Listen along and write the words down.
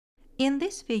In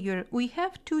this figure, we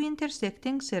have two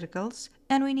intersecting circles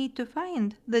and we need to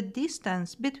find the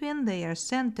distance between their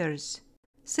centers.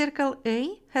 Circle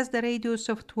A has the radius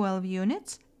of 12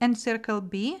 units and circle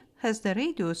B has the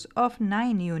radius of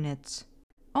 9 units.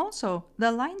 Also,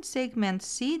 the line segment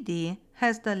CD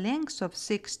has the length of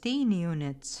 16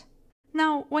 units.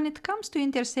 Now, when it comes to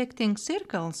intersecting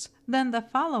circles, then the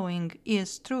following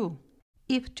is true.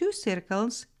 If two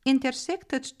circles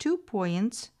intersect at 2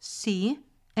 points C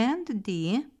and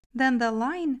D, then the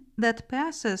line that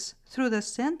passes through the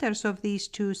centers of these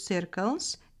two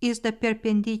circles is the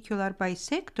perpendicular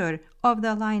bisector of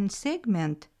the line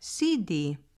segment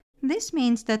CD. This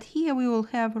means that here we will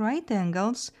have right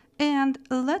angles, and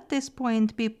let this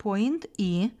point be point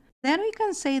E. Then we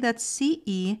can say that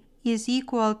CE is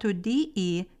equal to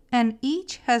DE and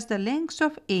each has the length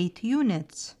of 8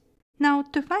 units. Now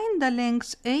to find the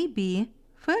lengths AB,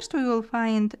 first we will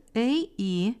find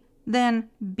AE, then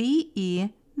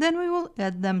BE, then we will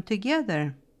add them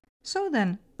together. So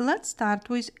then, let's start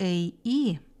with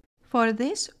AE. For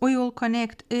this, we will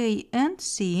connect A and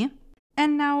C,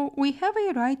 and now we have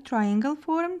a right triangle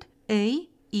formed,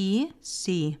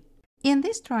 AEC. In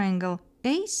this triangle,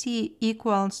 AC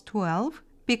equals 12,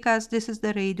 because this is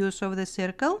the radius of the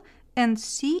circle, and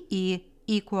CE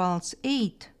equals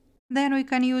 8. Then we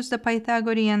can use the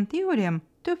Pythagorean Theorem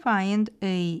to find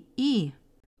AE.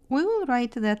 We will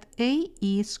write that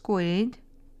AE squared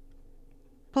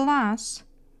plus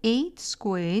 8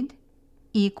 squared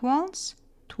equals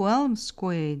 12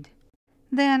 squared.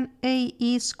 Then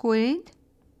AE squared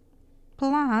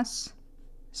plus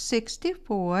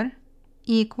 64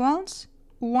 equals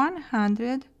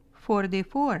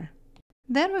 144.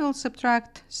 Then we will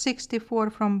subtract 64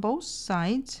 from both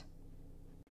sides.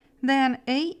 Then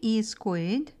AE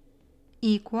squared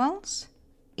equals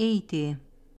 80.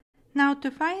 Now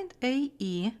to find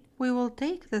AE, we will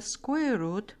take the square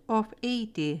root of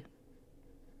 80.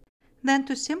 Then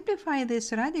to simplify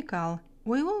this radical,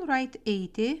 we will write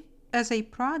 80 as a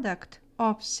product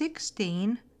of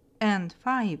 16 and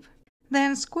 5.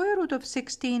 Then square root of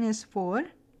 16 is 4,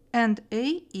 and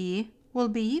AE will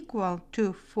be equal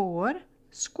to 4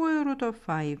 square root of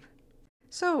 5.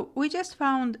 So we just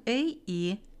found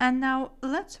AE, and now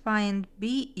let's find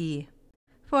BE.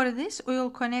 For this, we will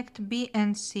connect B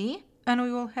and C, and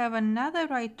we will have another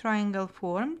right triangle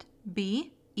formed, BEC.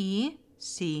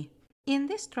 In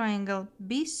this triangle,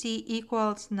 BC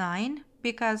equals 9,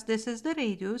 because this is the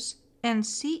radius, and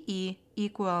CE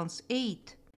equals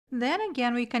 8. Then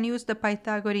again, we can use the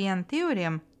Pythagorean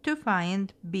Theorem to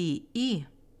find BE.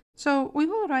 So we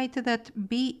will write that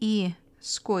BE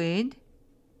squared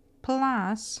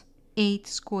plus 8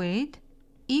 squared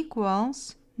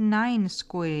equals 9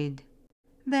 squared.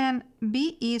 Then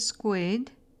BE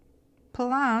squared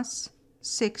plus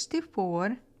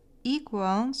 64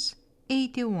 equals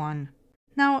 81.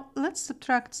 Now let's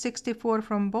subtract 64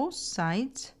 from both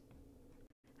sides.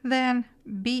 Then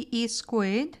BE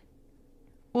squared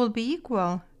will be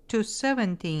equal to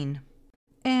 17.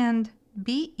 And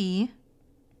BE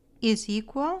is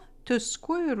equal to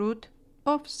square root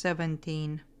of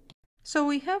 17. So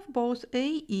we have both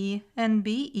AE and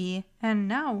BE, and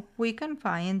now we can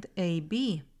find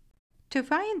AB. To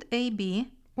find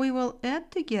AB, we will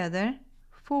add together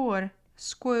 4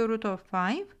 square root of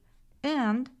 5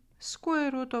 and square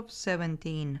root of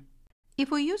 17. If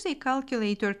we use a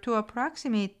calculator to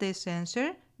approximate this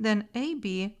answer, then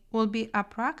AB will be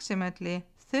approximately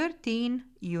 13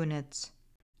 units.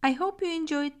 I hope you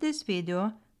enjoyed this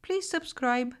video. Please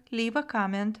subscribe, leave a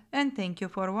comment, and thank you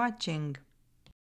for watching.